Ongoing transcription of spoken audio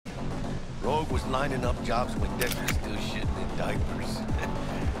Rogue was lining up jobs when Dexter's still shitting in diapers.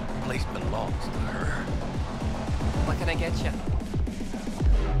 Place belongs to her. What can I get you?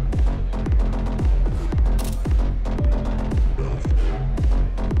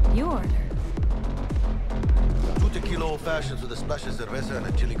 You order. 2 tequila old fashions with a splash of cerveza and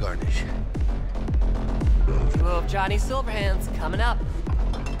a chili garnish. 2 of Johnny Silverhands coming up.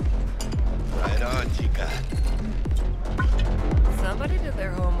 Right on, chica. Somebody did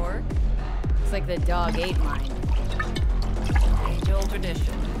their homework. Looks like the dog ate mine. Age-old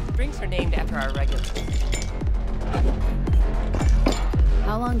tradition. Drinks are named after our regulars.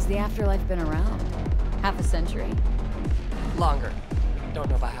 How long's the afterlife been around? Half a century? Longer. Don't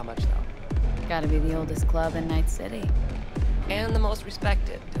know by how much, though. Gotta be the oldest club in Night City. And the most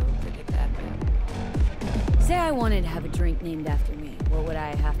respected. Don't forget that, man. Say I wanted to have a drink named after me. What would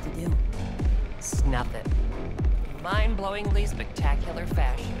I have to do? Snuff it. Mind-blowingly spectacular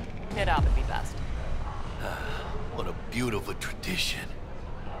fashion. It ought to be best. What a beautiful tradition.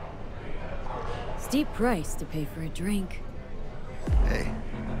 Steep price to pay for a drink. Hey,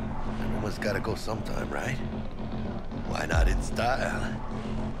 everyone's gotta go sometime, right? Why not in style?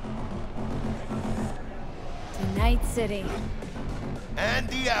 To Night City. And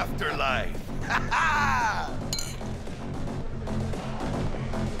the afterlife! Ha ha!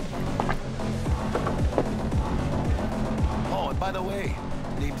 Oh, and by the way,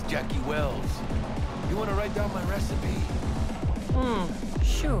 name's Jackie Wells. You wanna write down my recipe?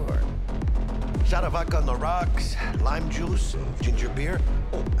 Sure. Shot of vodka on the rocks, lime juice, ginger beer,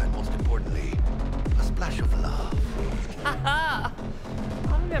 oh, and most importantly, a splash of love. Haha!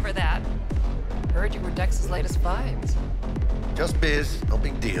 I'll remember that. Heard you were Dex's latest finds. Just biz, no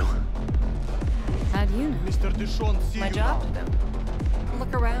big deal. How do you know? Mr. Dishon, see My you job to now. know.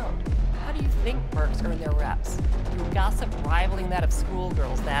 Look around. How do you think mercs earn their reps? Through gossip rivaling that of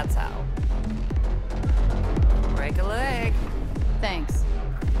schoolgirls, that's how. Break a leg. Thanks.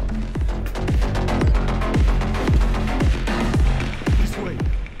 This way.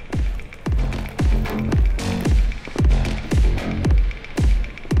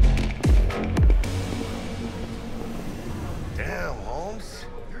 Damn, Holmes,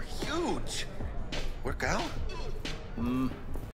 you're huge. Work out?